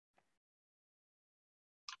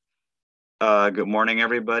Good morning,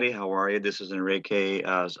 everybody. How are you? This is Enrique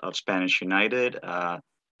of Spanish United.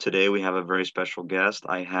 Today we have a very special guest.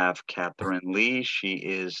 I have Catherine Lee. She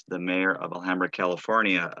is the mayor of Alhambra,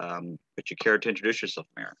 California. Would you care to introduce yourself,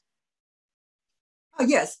 Mayor?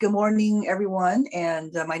 Yes, good morning, everyone.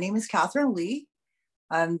 And my name is Catherine Lee.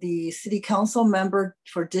 I'm the city council member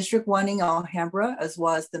for District 1 in Alhambra, as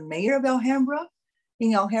well as the mayor of Alhambra.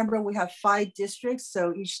 In Alhambra, we have 5 districts,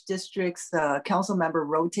 so each district's council member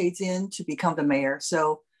rotates in to become the mayor.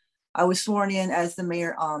 So I was sworn in as the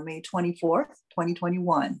mayor on May 24th,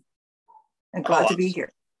 2021. And glad to be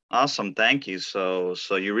here. Awesome, thank you. So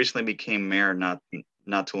you recently became mayor not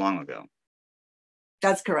too long ago.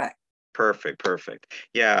 That's correct. Perfect.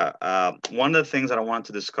 Yeah, one of the things that I wanted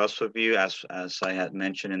to discuss with you, as I had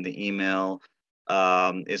mentioned in the email,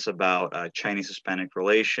 is about Chinese-Hispanic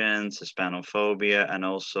relations, Hispanophobia, and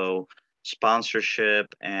also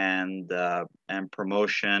sponsorship and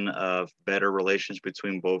promotion of better relations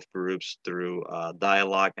between both groups through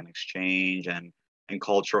dialogue and exchange and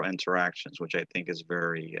cultural interactions, which I think is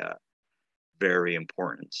very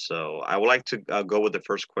important. So I would like to go with the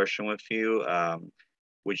first question with you.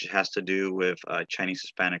 Which has to do with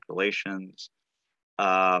Chinese-Hispanic relations.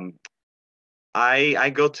 I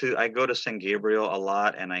go to San Gabriel a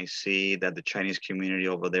lot, and I see that the Chinese community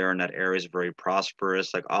over there in that area is very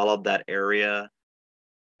prosperous. Like all of that area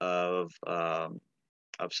of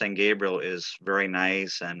San Gabriel is very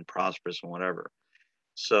nice and prosperous and whatever.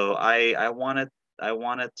 So I wanted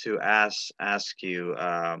to ask you.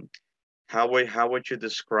 How would you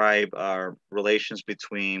describe relations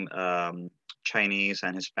between Chinese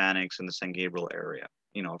and Hispanics in the San Gabriel area?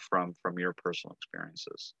 You know, from your personal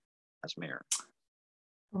experiences as mayor.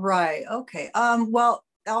 Right. Okay. Well,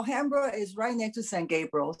 Alhambra is right next to San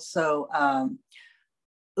Gabriel, so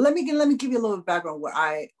let me give you a little background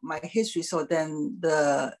where my history, so then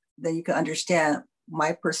you can understand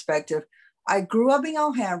my perspective. I grew up in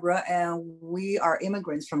Alhambra, and we are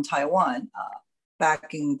immigrants from Taiwan.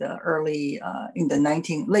 Back in the late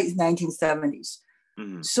 1970s.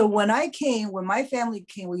 Mm-hmm. So when my family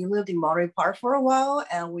came, we lived in Monterey Park for a while,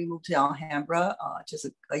 and we moved to Alhambra just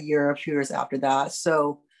a few years after that.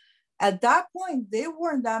 So at that point, there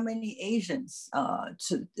weren't that many Asians.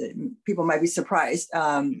 People might be surprised.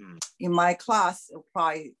 In my class,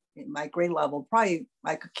 probably in my grade level, I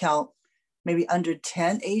could count maybe under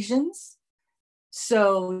 10 Asians.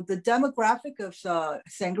 So the demographic of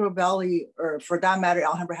San Gabriel Valley, or for that matter,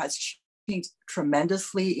 Alhambra, has changed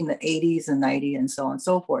tremendously in the 80s and 90s and so on and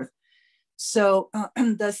so forth. So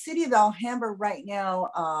the city of Alhambra right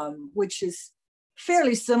now, which is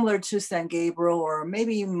fairly similar to San Gabriel, or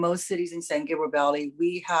maybe most cities in San Gabriel Valley,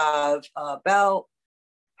 we have about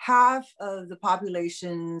half of the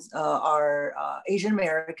populations are Asian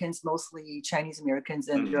Americans, mostly Chinese Americans,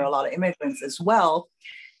 and there are a lot of immigrants as well.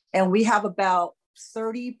 And we have about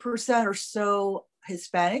 30% or so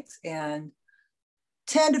Hispanics and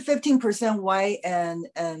 10 to 15% white, and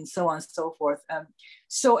so on and so forth.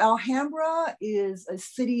 So Alhambra is a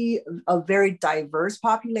city of very diverse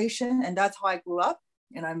population, and that's how I grew up.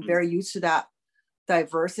 And I'm very used to that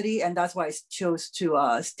diversity, and that's why I chose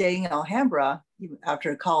to stay in Alhambra even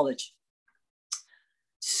after college.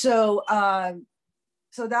 So that's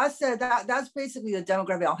basically the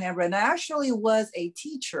demographic of Alhambra. And I actually was a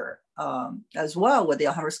teacher as well with the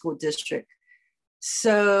Alhambra School District.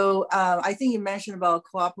 So I think you mentioned about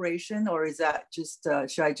cooperation, or is that just,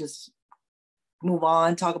 should I just move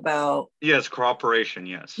on, talk about? Yes, cooperation,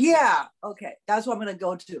 yes. Yeah, okay, that's what I'm gonna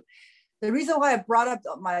go to. The reason why I brought up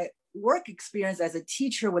my work experience as a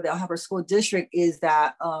teacher with the Alhambra School District is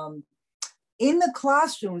that in the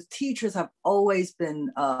classrooms, teachers have always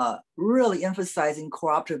been really emphasizing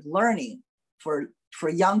cooperative learning for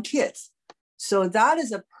young kids. So that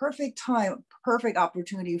is a perfect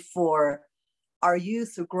opportunity for our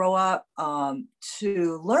youth to grow up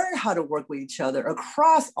to learn how to work with each other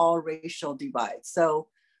across all racial divides. So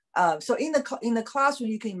in the classroom,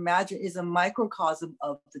 you can imagine, is a microcosm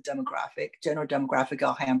of the general demographic of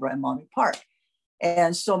Alhambra and Monterey Park.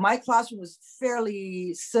 And so my classroom was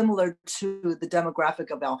fairly similar to the demographic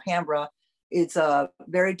of Alhambra. It's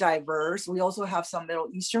very diverse. We also have some Middle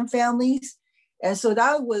Eastern families. And so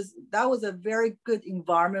that was a very good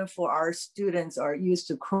environment for our students, our youth,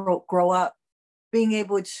 to grow up, being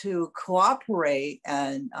able to cooperate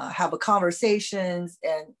and have conversations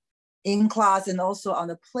and in class and also on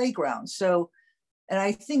the playground. So, and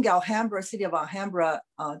I think city of Alhambra,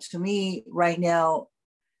 to me right now,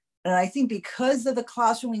 and I think because of the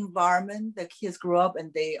classroom environment that kids grew up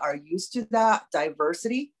and they are used to that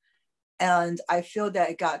diversity, and I feel that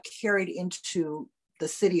it got carried into the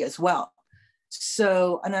city as well.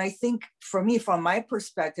 So, and I think for me, from my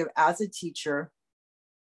perspective as a teacher,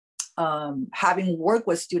 having worked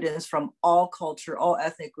with students from all culture, all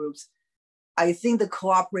ethnic groups, I think the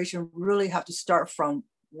cooperation really have to start from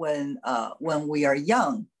when we are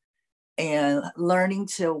young, and learning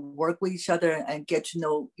to work with each other and get to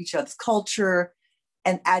know each other's culture.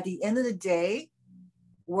 And at the end of the day,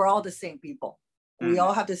 we're all the same people. We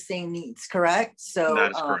all have the same needs, correct? So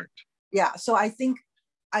that is correct. Yeah. So I think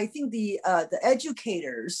the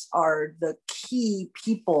educators are the key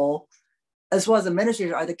people, as well as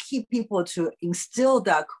administrators are the key people to instill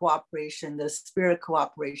that cooperation, the spirit of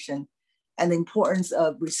cooperation, and the importance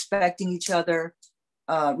of respecting each other,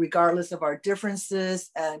 regardless of our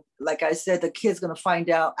differences. And like I said, the kid's going to find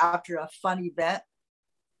out after a fun event,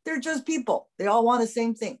 they're just people. They all want the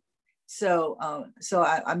same thing. So,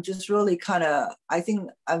 I'm just really I think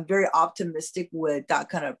I'm very optimistic with that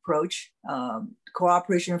kind of approach.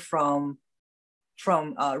 Cooperation from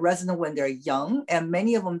residents when they're young, and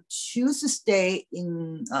many of them choose to stay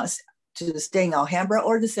in Alhambra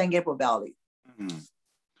or the San Gabriel Valley. Mm-hmm.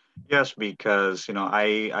 Yes, because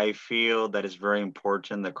I feel that it's very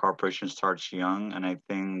important that cooperation starts young, and I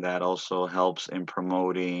think that also helps in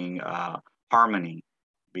promoting harmony.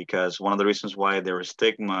 Because one of the reasons why there is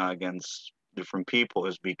stigma against different people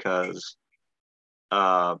is because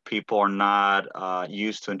people are not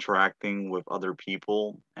used to interacting with other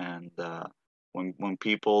people, and when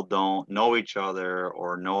people don't know each other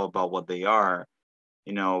or know about what they are,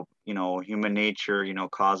 human nature,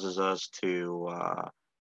 causes us to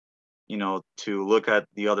look at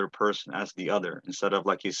the other person as the other, instead of,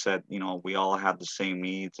 like you said, we all have the same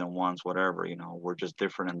needs and wants, whatever, we're just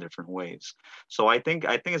different in different ways. So I think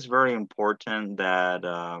it's very important that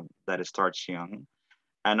it starts young.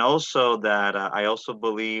 And also that I also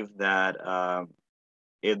believe that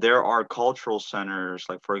if there are cultural centers,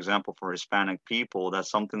 like for example for Hispanic people,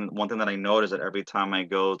 that's one thing that I notice, that every time I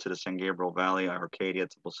go to the San Gabriel Valley, Arcadia,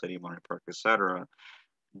 Temple City, Monterey Park, etc.,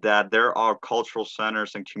 that there are cultural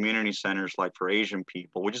centers and community centers like for Asian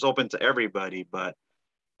people, which is open to everybody. But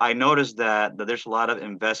I noticed that there's a lot of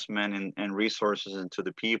investment and resources into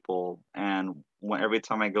the people. And every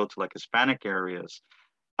time I go to like Hispanic areas,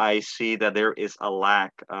 I see that there is a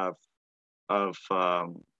lack of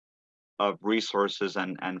resources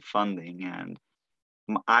and funding. And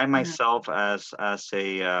I myself, as a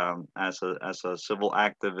civil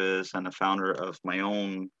activist and a founder of my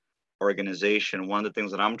own organization, one of the things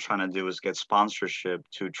that I'm trying to do is get sponsorship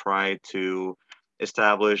to try to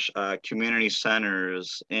establish community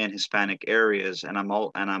centers in Hispanic areas, and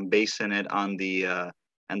I'm basing it on the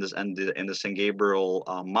San Gabriel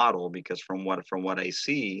model, because from what I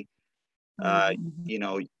see, you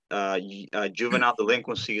know, juvenile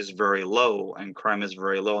delinquency is very low and crime is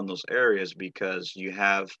very low in those areas, because you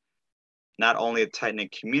have not only a tight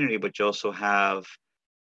knit community, but you also have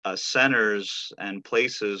centers and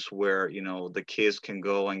places where the kids can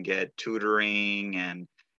go and get tutoring and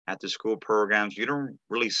after school programs. You don't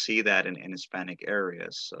really see that in Hispanic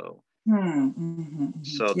areas. So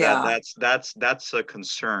Yeah. that's a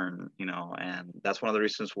concern, and that's one of the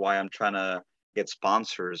reasons why I'm trying to get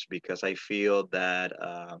sponsors, because I feel that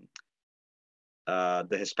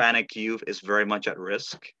the Hispanic youth is very much at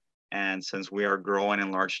risk. And since we are growing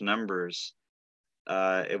in large numbers,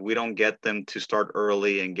 if we don't get them to start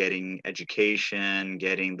early and getting education,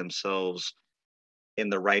 getting themselves in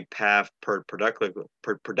the right path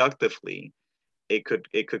productively, it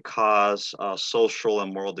could cause social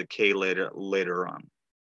and moral decay later on.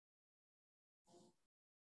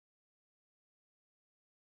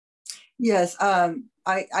 Yes,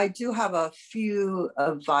 I do have a few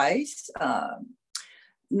advice.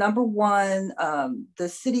 Number one, the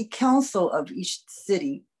city council of each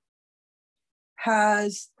city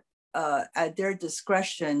has at their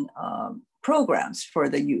discretion programs for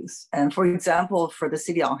the youth. And for example, for the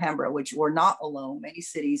city of Alhambra, which we're not alone, many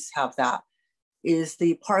cities have that, is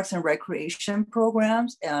the parks and recreation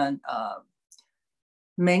programs. And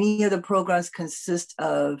many of the programs consist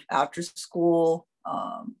of after school,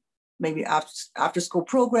 maybe after school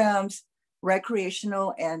programs,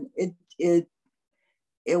 recreational, and it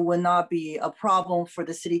would not be a problem for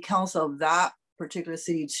the city council of that particular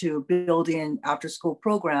city to build in after school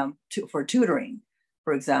program for tutoring,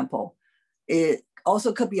 for example. It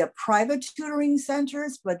also could be a private tutoring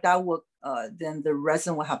centers, but that would then the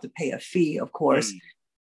resident will have to pay a fee, of course.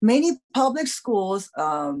 Many public schools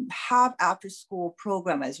have after school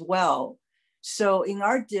program as well. So in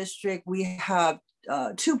our district, we have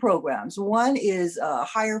two programs. One is a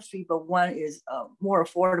higher fee, but one is more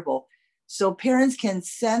affordable. So parents can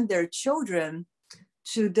send their children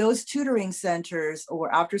to those tutoring centers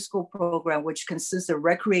or after school program, which consists of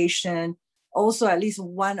recreation, also at least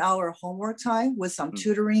 1 hour homework time with some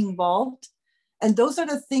tutoring involved. And those are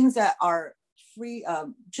the things that are free,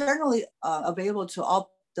 generally available to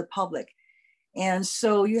all the public. And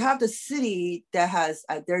so you have the city that has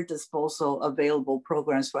at their disposal available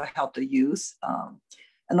programs for help the youth.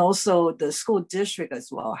 And also the school district as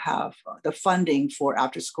well have the funding for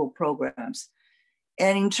after school programs.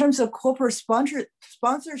 And in terms of corporate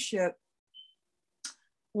sponsorship,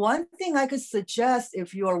 one thing I could suggest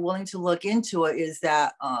if you are willing to look into it is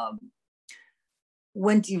that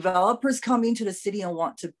when developers come into the city and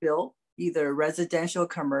want to build either residential or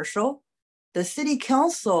commercial, the city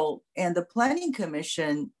council and the planning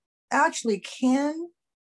commission actually can,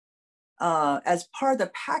 as part of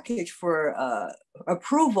the package for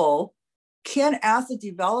approval, can ask the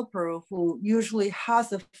developer who usually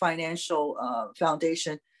has a financial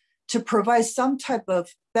foundation to provide some type of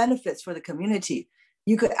benefits for the community.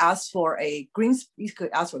 You could ask for green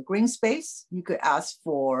space. You could ask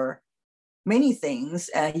for many things,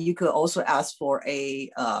 and you could also ask for a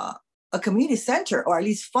community center, or at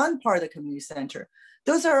least fund part of the community center.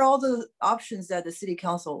 Those are all the options that a city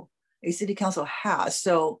council has.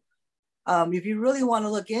 So if you really want to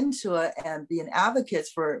look into it and be an advocate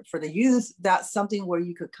for the youth, that's something where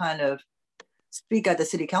you could kind of speak at the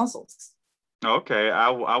city councils. Okay, I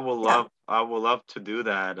would love to do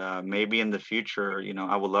that. Maybe in the future, you know,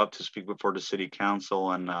 I would love to speak before the city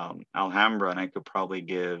council and Alhambra, and I could probably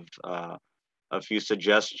give a few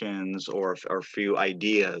suggestions or a few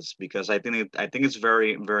ideas, because I think it's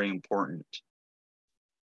very, very important.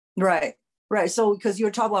 Right. So because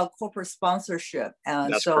you're talking about corporate sponsorship,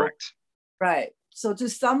 and that's correct. Right. So to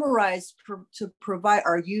summarize, to provide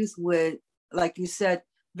our youth with, like you said,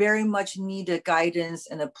 very much needed guidance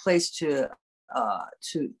and a place to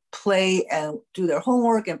play and do their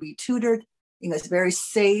homework and be tutored in a very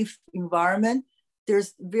safe environment.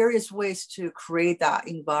 There's various ways to create that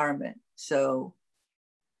environment. So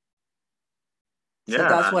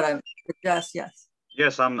that's what I suggest. Yes.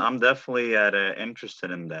 Yes, I'm definitely interested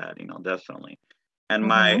in that. You know, definitely. And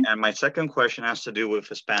my second question has to do with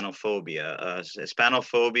Hispanophobia.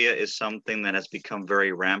 Hispanophobia is something that has become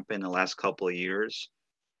very rampant in the last couple of years,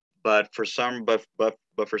 but for some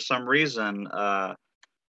reason, I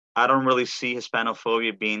don't really see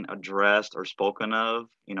Hispanophobia being addressed or spoken of.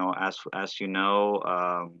 You know, as you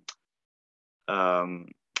know,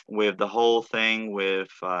 with the whole thing with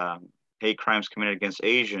hate crimes committed against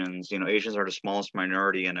Asians. You know, Asians are the smallest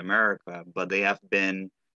minority in America, but they have been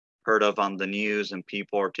heard of on the news, and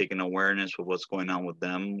people are taking awareness of what's going on with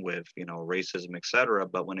them, with, you know, racism, etc.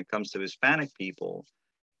 But when it comes to Hispanic people,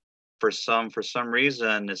 for some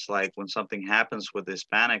reason, it's like when something happens with the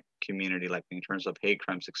Hispanic community, like in terms of hate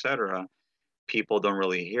crimes, etc., people don't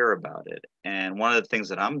really hear about it. And one of the things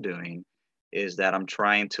that I'm doing is that I'm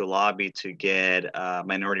trying to lobby to get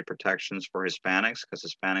minority protections for Hispanics, because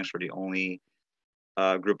Hispanics are the only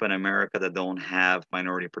group in America that don't have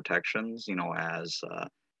minority protections, you know, as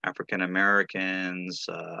African Americans,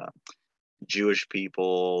 Jewish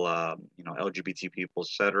people, you know, LGBT people,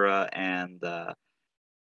 etc. And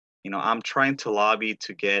you know, I'm trying to lobby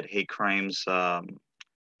to get hate crimes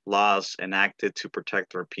laws enacted to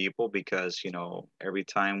protect our people, because, you know, every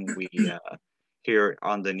time we hear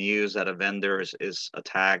on the news that a vendor is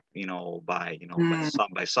attacked, you know, by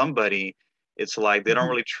by somebody, it's like they don't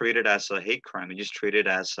really treat it as a hate crime; they just treat it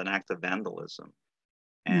as an act of vandalism,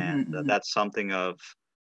 and that's something of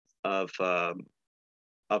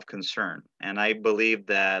concern. And I believe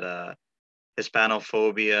that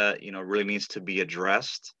Hispanophobia, you know, really needs to be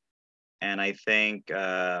addressed. And I think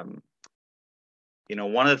you know,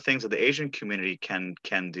 one of the things that the Asian community can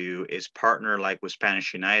do is partner, like with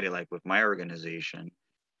Spanish United, like with my organization,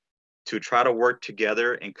 to try to work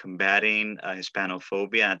together in combating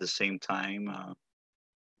Hispanophobia. At the same time,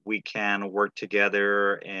 we can work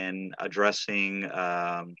together in addressing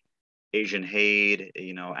Asian hate,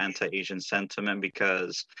 you know, anti-Asian sentiment,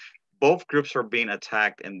 because both groups are being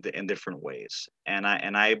attacked in different ways. And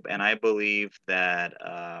I believe that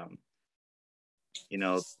you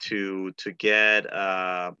know, to get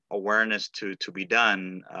awareness to be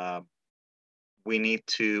done, we need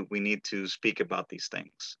to speak about these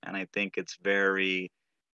things. And I think it's very,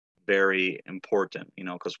 very important, you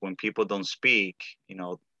know, because when people don't speak, you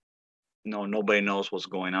know, nobody knows what's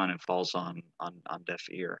going on and falls on deaf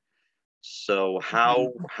ear. So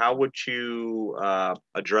how would you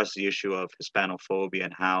address the issue of Hispanophobia,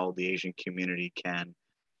 and how the Asian community can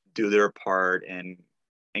do their part in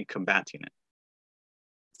combating it?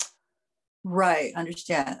 Right,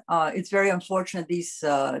 understand. It's very unfortunate these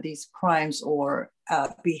crimes or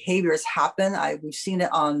behaviors happen. We've seen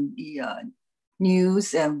it on the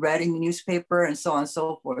news and read in the newspaper and so on and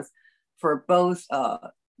so forth for both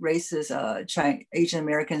races, Asian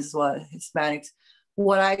Americans as well as Hispanics.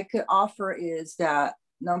 What I could offer is that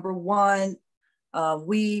number one,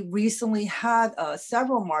 we recently had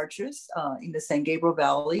several marches in the San Gabriel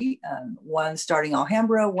Valley, one starting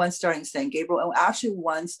Alhambra, one starting San Gabriel, and actually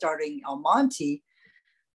one starting El Monte.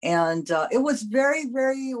 And it was very,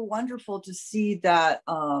 very wonderful to see that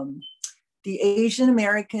the Asian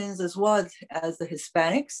Americans as well as the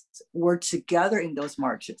Hispanics were together in those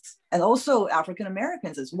marches, and also African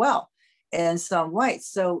Americans as well, and some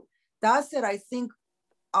whites. So that said, I think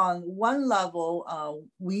on one level,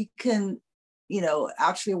 we can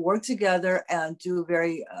actually work together and do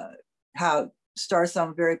start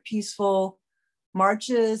some very peaceful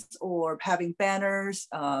marches or having banners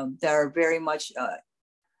that are very much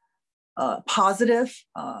positive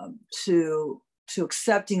to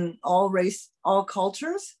accepting all race, all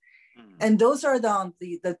cultures. And those are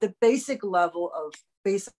the basic level of,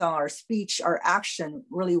 based on our speech, our action,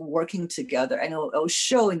 really working together. And it'll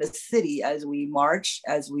show in the city as we march,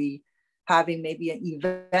 as we having maybe an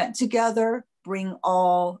event together, bring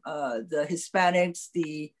all the Hispanics,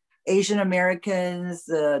 the Asian Americans,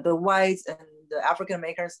 the whites, and the African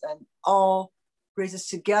Americans, and all races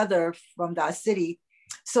together from that city.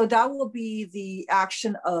 So that will be the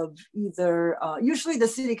action of either, usually the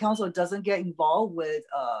city council doesn't get involved with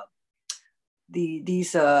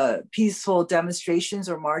these peaceful demonstrations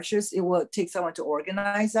or marches. It will take someone to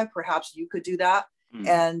organize that. Perhaps you could do that.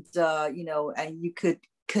 And, and you could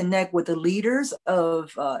connect with the leaders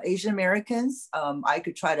of Asian Americans. I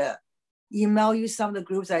could try to email you some of the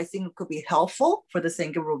groups I think could be helpful for the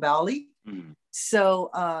San Gabriel Valley. So,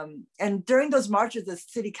 and during those marches, the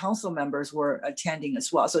city council members were attending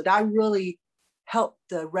as well. So that really helped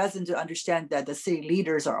the residents to understand that the city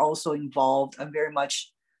leaders are also involved and very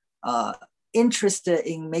much interested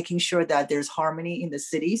in making sure that there's harmony in the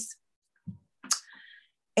cities.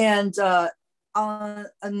 And on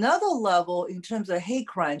another level, in terms of hate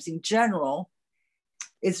crimes in general,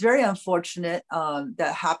 it's very unfortunate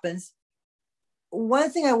that happens.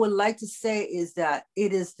 One thing I would like to say is that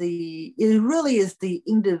it really is the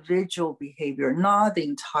individual behavior, not the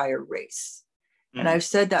entire race. And I've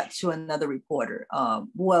said that to another reporter.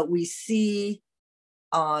 What we see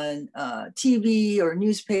on TV or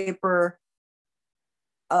newspaper,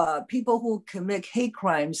 people who commit hate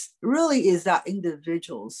crimes really is that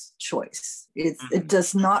individual's choice. It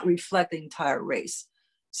does not reflect the entire race.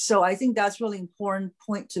 So I think that's really important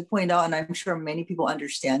point to point out, and I'm sure many people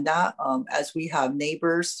understand that as we have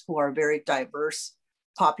neighbors who are very diverse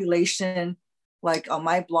population. Like on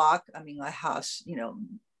my block, I mean, I have,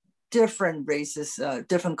 different races,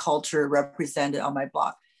 different culture represented on my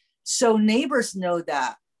block. So neighbors know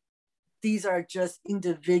that these are just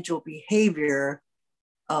individual behavior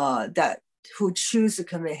that who choose to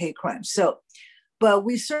commit hate crimes. So, but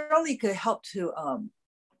we certainly could help to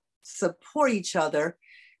support each other.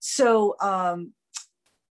 So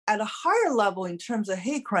at a higher level in terms of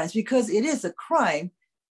hate crimes, because it is a crime,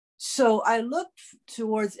 so I look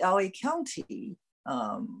towards LA County,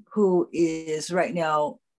 who is right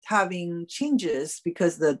now having changes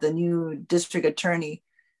because the new district attorney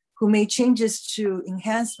who made changes to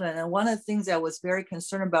enhancement. And one of the things I was very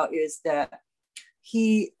concerned about is that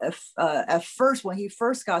he, at first, when he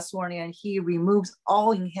first got sworn in, he removes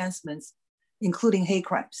all enhancements, including hate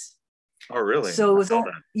crimes. Oh, really? So it was,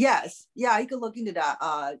 yes, yeah, you could look into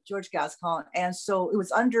that, George Gascon. And so it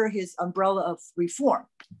was under his umbrella of reform,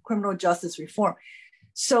 criminal justice reform.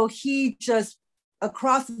 So he just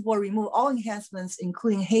across the board removed all enhancements,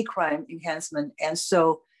 including hate crime enhancement. And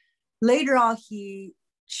so later on, he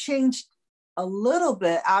changed a little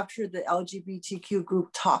bit after the LGBTQ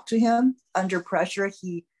group talked to him under pressure.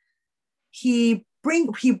 He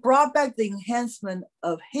brought back the enhancement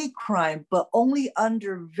of hate crime, but only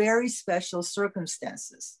under very special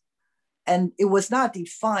circumstances. And it was not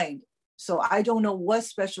defined. So I don't know what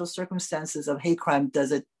special circumstances of hate crime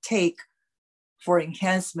does it take for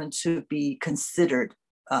enhancement to be considered.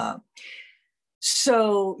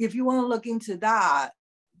 So if you want to look into that,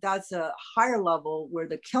 that's a higher level where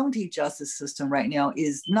the county justice system right now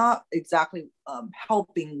is not exactly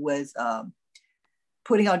helping with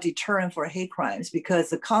putting out deterrent for hate crimes, because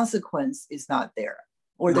the consequence is not there,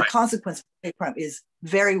 or the consequence of hate crime is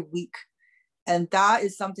very weak. And that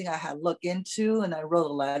is something I had looked into, and I wrote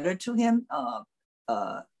a letter to him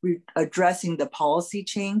addressing the policy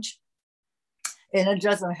change. And it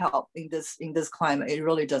doesn't help in this climate. It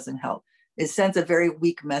really doesn't help. it sends a very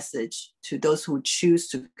weak message to those who choose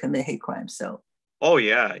to commit hate crimes. So. Oh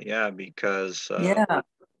yeah, because Yeah.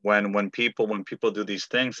 when people do these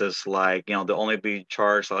things, it's like, they'll only be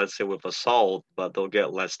charged, let's say, with assault, but they'll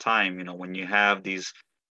get less time. When you have these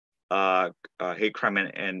hate crime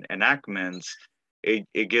enactments,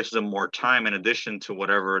 it gives them more time in addition to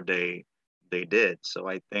whatever they did. So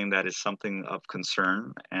I think that is something of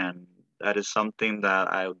concern, and that is something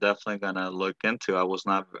that I'm definitely gonna look into. I was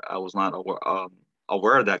not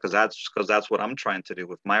aware of that, because that's what I'm trying to do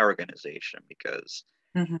with my organization, because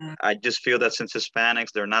Mm-hmm. I just feel that since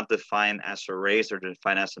Hispanics, they're not defined as a race, they're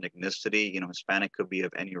defined as an ethnicity. Hispanic could be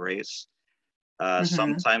of any race.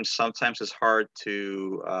 Mm-hmm. Sometimes it's hard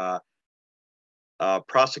to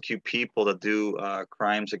prosecute people that do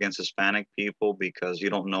crimes against Hispanic people, because you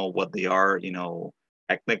don't know what they are,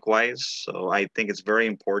 ethnic wise. So I think it's very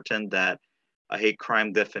important that a hate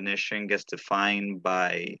crime definition gets defined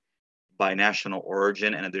by national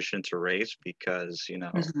origin in addition to race, because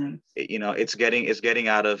Mm-hmm. it's getting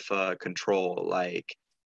out of control. Like,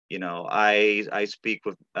 I speak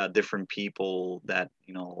with different people that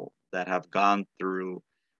have gone through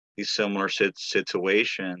these similar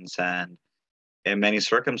situations, and in many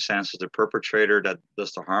circumstances, the perpetrator that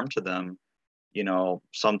does the harm to them,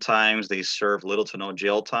 sometimes they serve little to no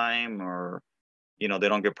jail time, or they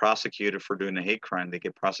don't get prosecuted for doing a hate crime. They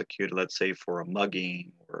get prosecuted, let's say, for a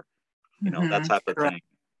mugging, or that Mm-hmm. type of Correct. thing.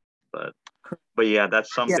 But but yeah,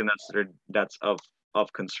 that's Yeah. something that's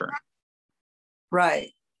of concern.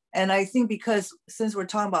 Right. And I think because since we're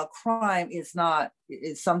talking about crime, it's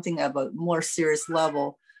something of a more serious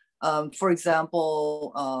level. For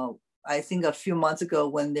example, I think a few months ago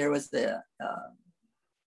when there was the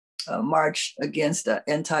march against the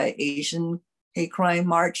anti-Asian hate crime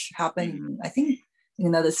march happening, I think in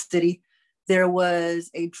another city, there was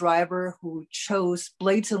a driver who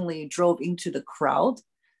blatantly drove into the crowd.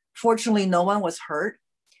 Fortunately, no one was hurt,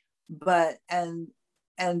 but the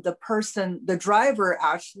driver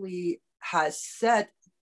actually has said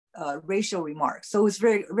racial remarks. So it's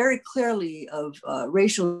very, very clearly of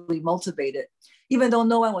racially motivated, even though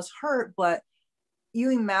no one was hurt. But you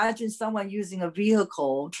imagine someone using a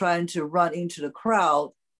vehicle trying to run into the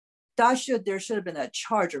crowd. There should have been a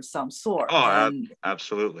charge of some sort. Oh, And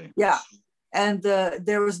absolutely. yeah, and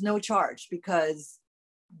there was no charge because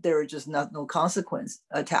there was just no consequence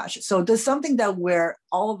attached. So there's something that where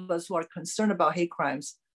all of us who are concerned about hate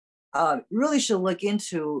crimes really should look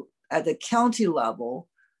into at the county level.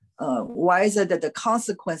 Why is it that the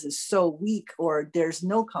consequence is so weak, or there's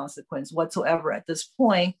no consequence whatsoever at this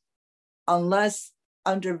point, unless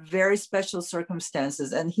under very special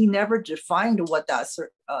circumstances? And he never defined what that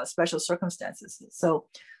special circumstances is. So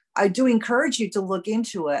I do encourage you to look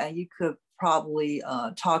into it, and you could probably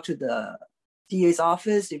talk to the DA's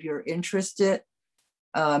office if you're interested.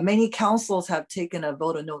 Many councils have taken a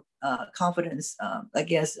vote of no confidence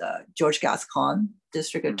against George Gascon,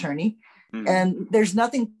 district attorney. And there's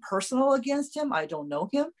nothing personal against him. I don't know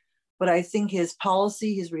him, but I think his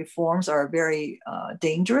policy, his reforms are very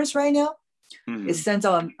dangerous right now. It sends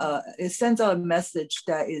out a message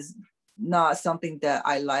that is not something that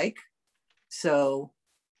I like. So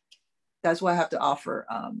that's what I have to offer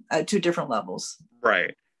at two different levels.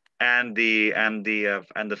 Right. And the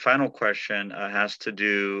final question has to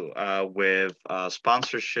do with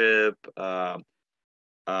sponsorship,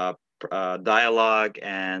 dialogue,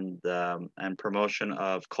 and promotion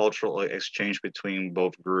of cultural exchange between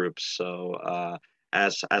both groups. So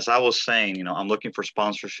as I was saying, I'm looking for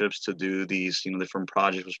sponsorships to do these different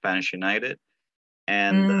projects with Spanish United.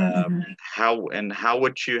 And how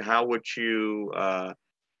would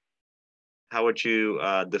you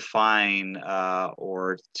define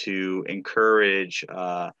or to encourage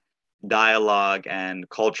dialogue and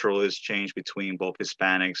cultural exchange between both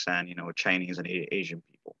Hispanics and Chinese and Asian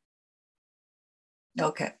people?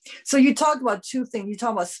 Okay, so you talked about two things. You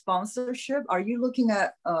talk about sponsorship. Are you looking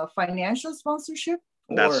at financial sponsorship?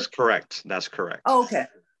 That's correct. That's correct. Oh, okay.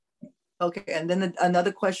 Okay, and then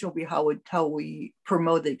another question will be how we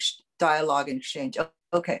promote the dialogue and exchange.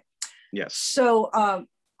 Okay. Yes. So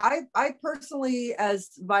I personally,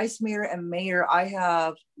 as vice mayor and mayor, I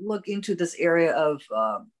have looked into this area of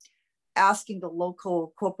asking the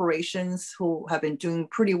local corporations who have been doing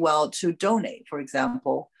pretty well to donate, for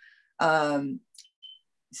example.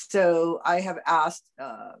 So I have asked,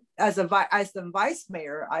 as the vice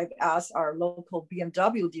mayor, I've asked our local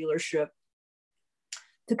BMW dealership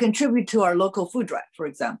to contribute to our local food drive, for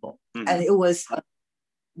example. And it was,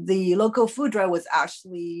 the local food drive was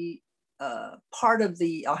actually part of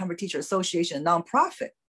the Alhambra Teacher Association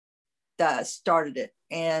nonprofit that started it.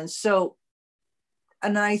 And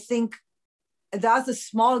I think that's a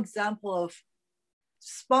small example of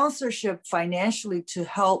sponsorship financially to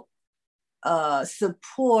help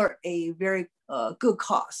support a very good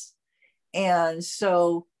cause. And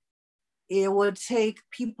so it would take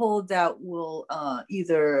people that will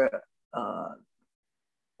either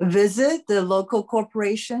visit the local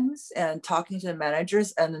corporations and talking to the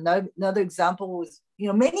managers. And another example was,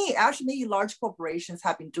 many large corporations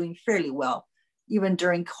have been doing fairly well, even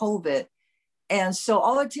during COVID. And so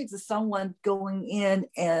all it takes is someone going in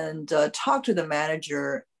and talk to the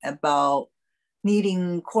manager about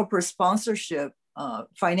needing corporate sponsorship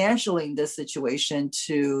financially in this situation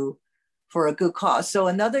for a good cause. So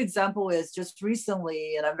another example is just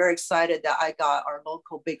recently, and I'm very excited that I got our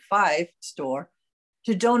local Big Five store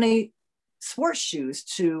to donate sports shoes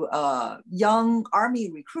to young Army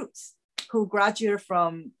recruits who graduated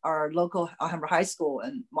from our local Alhambra High School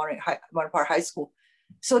and Monterey Park High School.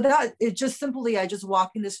 So that it just simply, I just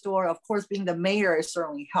walk in the store. Of course, being the mayor, it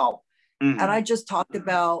certainly helped. Mm-hmm. And I just talked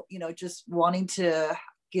about, just wanting to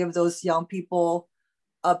give those young people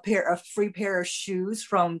a free pair of shoes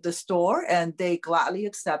from the store, and they gladly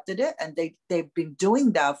accepted it. And they've been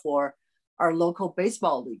doing that for our local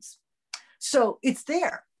baseball leagues. So it's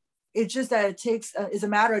there. It's just that it's a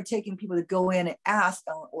matter of taking people to go in and ask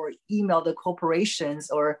or email the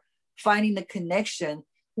corporations or finding the connection.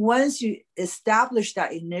 Once you establish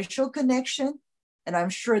that initial connection, and I'm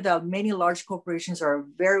sure that many large corporations are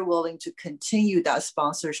very willing to continue that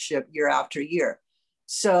sponsorship year after year.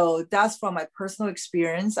 So that's from my personal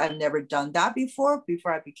experience. I've never done that before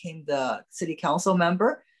I became the city council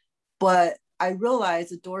member, but I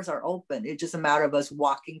realized the doors are open. It's just a matter of us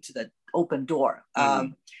walking to the open door.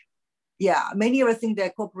 Mm-hmm. Many of us think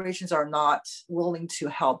that corporations are not willing to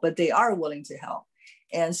help, but they are willing to help.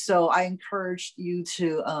 And so I encourage you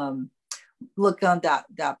to look on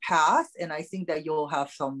that path, and I think that you'll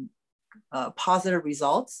have some positive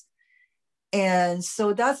results. And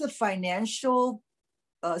so that's a financial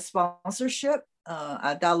sponsorship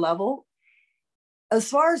at that level. As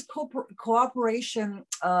far as cooperation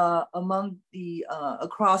among the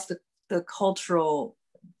across the cultural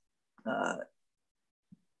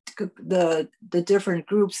the different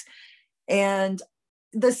groups, and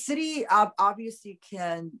the city obviously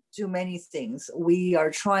can do many things. We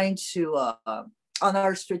are trying to, on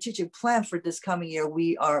our strategic plan for this coming year,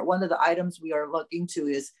 one of the items we are looking to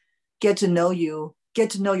is get to know your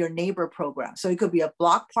neighbor program. So it could be a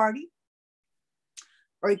block party,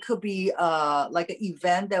 or it could be like an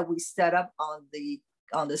event that we set up on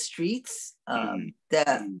the streets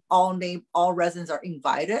that all residents are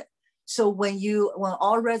invited. So when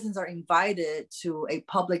all residents are invited to a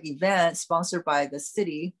public event sponsored by the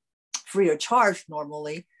city, free of charge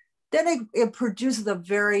normally, then it produces a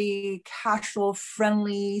very casual,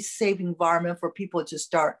 friendly, safe environment for people to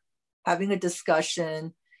start having a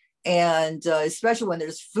discussion. And especially when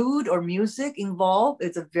there's food or music involved,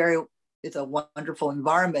 it's a wonderful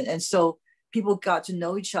environment. And so people got to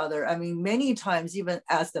know each other. I mean, many times, even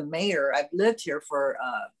as the mayor, I've lived here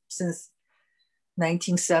since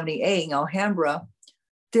 1978 in Alhambra.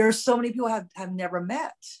 There are so many people have never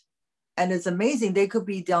met, and it's amazing. They could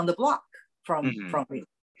be down the block from me. Mm-hmm.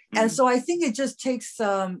 And so I think it just takes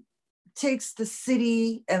the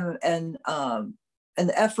city and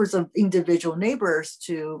the efforts of individual neighbors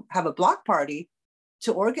to have a block party,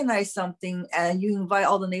 to organize something, and you invite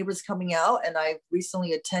all the neighbors coming out. And I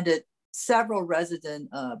recently attended several resident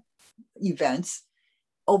events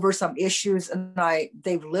over some issues, and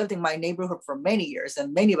they've lived in my neighborhood for many years,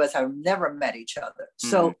 and many of us have never met each other. Mm-hmm.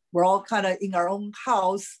 So we're all kind of in our own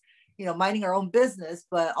house, minding our own business,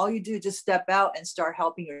 but all you do is just step out and start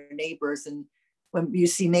helping your neighbors. And when you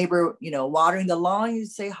see neighbor, watering the lawn, you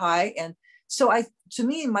say hi. And so to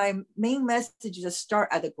me, my main message is to start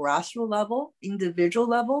at the grassroots level, individual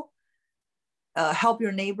level. Help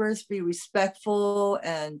your neighbors, be respectful,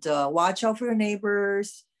 and watch out for your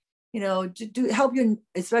neighbors.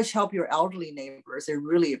 Especially help your elderly neighbors. They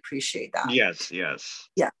really appreciate that. Yes.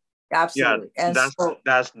 Yeah, absolutely. Yeah, and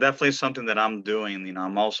that's definitely something that I'm doing.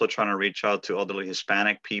 I'm also trying to reach out to elderly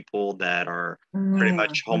Hispanic people that are pretty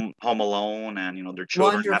much home alone, and their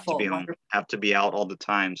children have to be out all the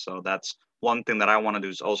time. So that's one thing that I want to do,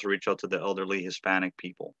 is also reach out to the elderly Hispanic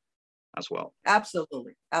people as well.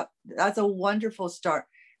 Absolutely. That's a wonderful start.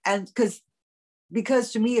 And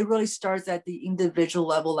because to me, it really starts at the individual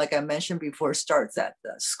level. Like I mentioned before, starts at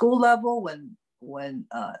the school level when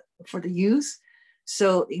for the youth.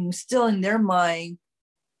 So instill in their mind,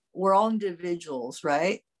 we're all individuals,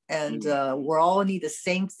 right? And we all need the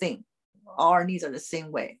same thing. All our needs are the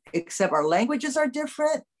same way, except our languages are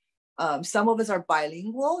different. Some of us are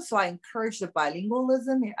bilingual. So I encourage the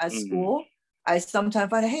bilingualism at school. I sometimes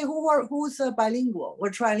find, hey, who's bilingual or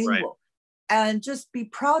Right. trilingual, and just be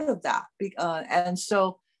proud of that. And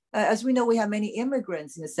so, as we know, we have many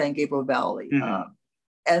immigrants in the San Gabriel Valley, Hmm.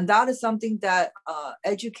 and that is something that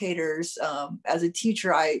educators, as a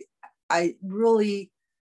teacher, I really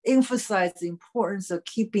emphasize the importance of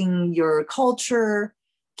keeping your culture,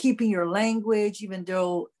 keeping your language, even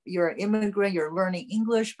though you're an immigrant, you're learning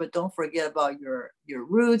English, but don't forget about your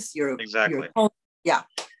roots, your Exactly. culture. Yeah.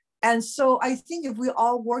 And so I think if we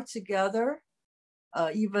all work together,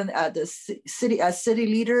 even at the city, as city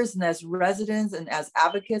leaders and as residents and as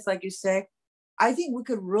advocates, like you say, I think we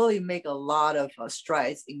could really make a lot of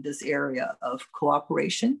strides in this area of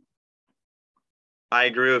cooperation. I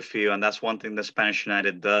agree with you, and that's one thing that Spanish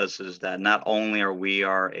United does is that not only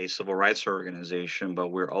are a civil rights organization, but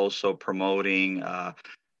we're also promoting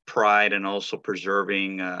pride and also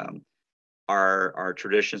preserving our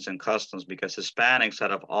traditions and customs because Hispanics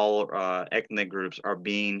out of all ethnic groups are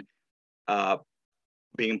uh,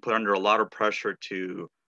 being put under a lot of pressure to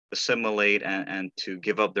assimilate and to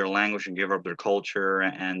give up their language and give up their culture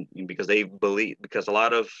and because they believe because a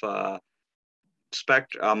lot of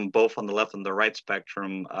spectrum both on the left and the right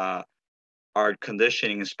spectrum are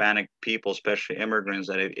conditioning Hispanic people, especially immigrants,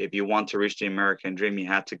 that if you want to reach the American dream, you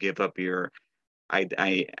have to give up your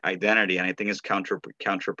identity, and I think it's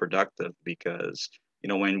counterproductive because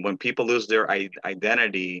when people lose their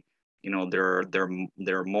identity,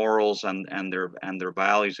 their morals and their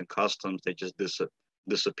values and customs they just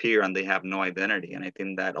disappear and they have no identity, and I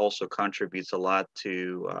think that also contributes a lot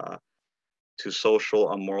to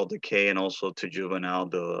social and moral decay and also to juvenile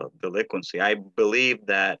delinquency. I believe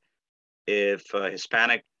that if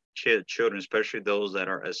Hispanic children, especially those that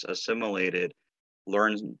are assimilated,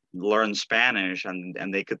 learn Spanish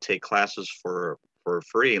and they could take classes for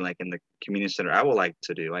free, like in the community center I would like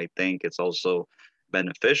to do, I think it's also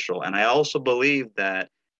beneficial. And I also believe that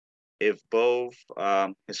if both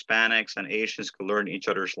Hispanics and Asians could learn each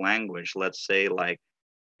other's language, let's say like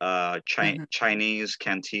Mhm. Chinese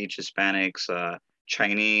can teach Hispanics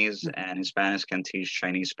Chinese and Hispanics can teach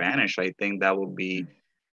Chinese Spanish, I think that would be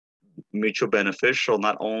mutual beneficial,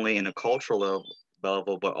 not only in a cultural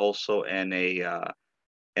level but also in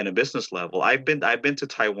a business level. I've been to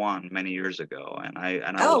Taiwan many years ago, and I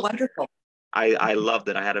Oh, was wonderful. I loved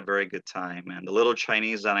it. I had a very good time, and the little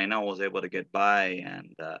Chinese that I know was able to get by.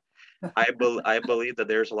 And I believe that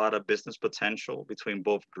there's a lot of business potential between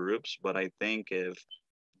both groups. But I think if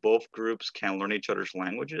both groups can learn each other's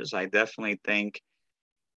languages, I definitely think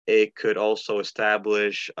it could also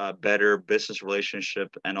establish a better business relationship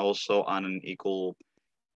and also on an equal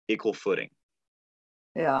footing.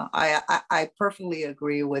 Yeah, I perfectly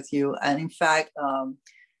agree with you. And in fact,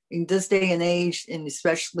 in this day and age, and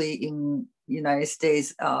especially in United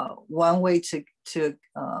States, one way to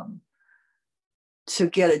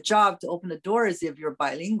get a job to open the door is if you're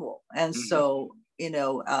bilingual. And Hmm. so,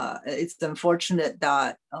 it's unfortunate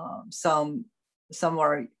that some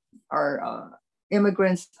are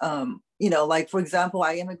immigrants. Like for example,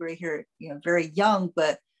 I immigrated here, very young,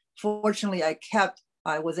 but fortunately,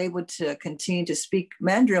 I was able to continue to speak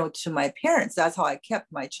Mandarin to my parents. That's how I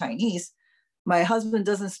kept my Chinese. My husband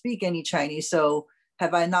doesn't speak any Chinese, so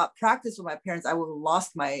have I not practiced with my parents, I would have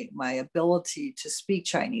lost my ability to speak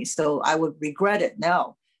Chinese. So I would regret it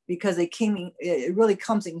now because it really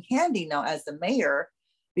comes in handy now as the mayor,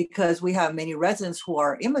 because we have many residents who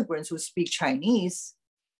are immigrants who speak Chinese.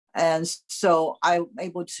 And so I'm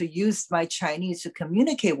able to use my Chinese to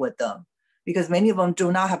communicate with them because many of them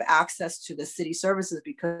do not have access to the city services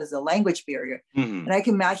because of the language barrier. Hmm. And I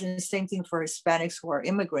can imagine the same thing for Hispanics who are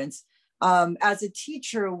immigrants. As a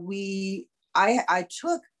teacher, I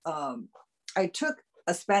took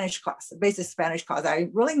a Spanish class, a basic Spanish class. I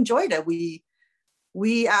really enjoyed it.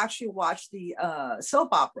 We actually watched the soap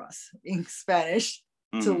operas in Spanish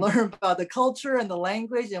to Hmm. learn about the culture and the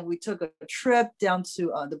language. And we took a trip down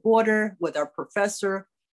to the border with our professor.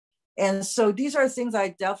 And so these are things I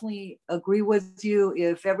definitely agree with you.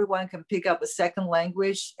 If everyone can pick up a second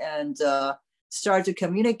language and start to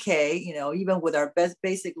communicate, even with our best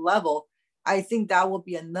basic level, I think that will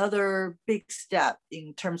be another big step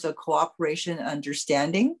in terms of cooperation and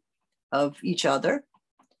understanding of each other.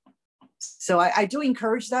 So I do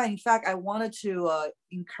encourage that. In fact, I wanted to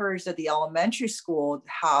encourage that the elementary school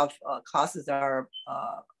have classes that are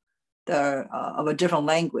of a different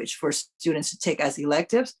language for students to take as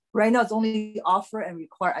electives. Right now, it's only offered and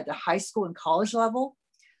required at the high school and college level,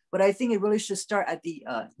 but I think it really should start at the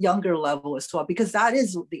younger level as well, because that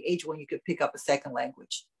is the age when you could pick up a second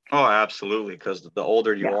language. Oh, absolutely. Because the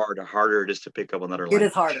older you Yeah, are, the harder it is to pick up another it is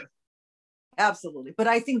language. harder. Absolutely. But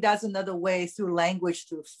I think that's another way through language,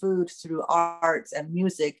 through food, through arts and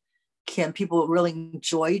music, can people really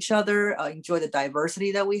enjoy each other, enjoy the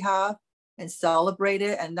diversity that we have and celebrate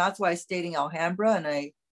it. And that's why I stayed in Alhambra, and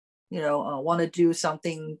I, want to do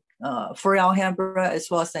something for Alhambra as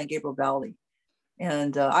well as San Gabriel Valley.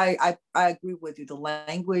 And I agree with you. The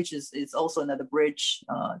language is also another bridge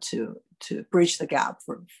to bridge the gap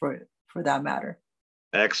for that matter.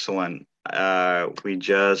 Excellent. We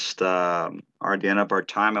just are at the end of our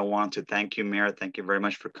time. I want to thank you, Mayor. Thank you very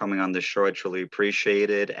much for coming on the show. I truly appreciate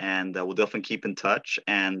it. And we'll definitely keep in touch.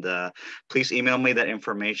 And please email me that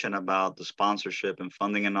information about the sponsorship and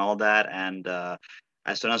funding and all that. And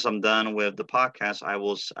as soon as I'm done with the podcast, I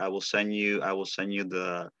will send you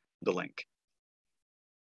the link.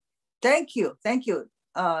 Thank you.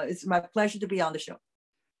 It's my pleasure to be on the show.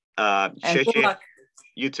 And good luck.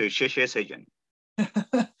 You too. 谢谢 Seijen.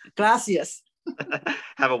 Gracias.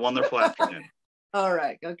 Have a wonderful afternoon. All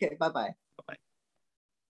right. Okay. Bye-bye.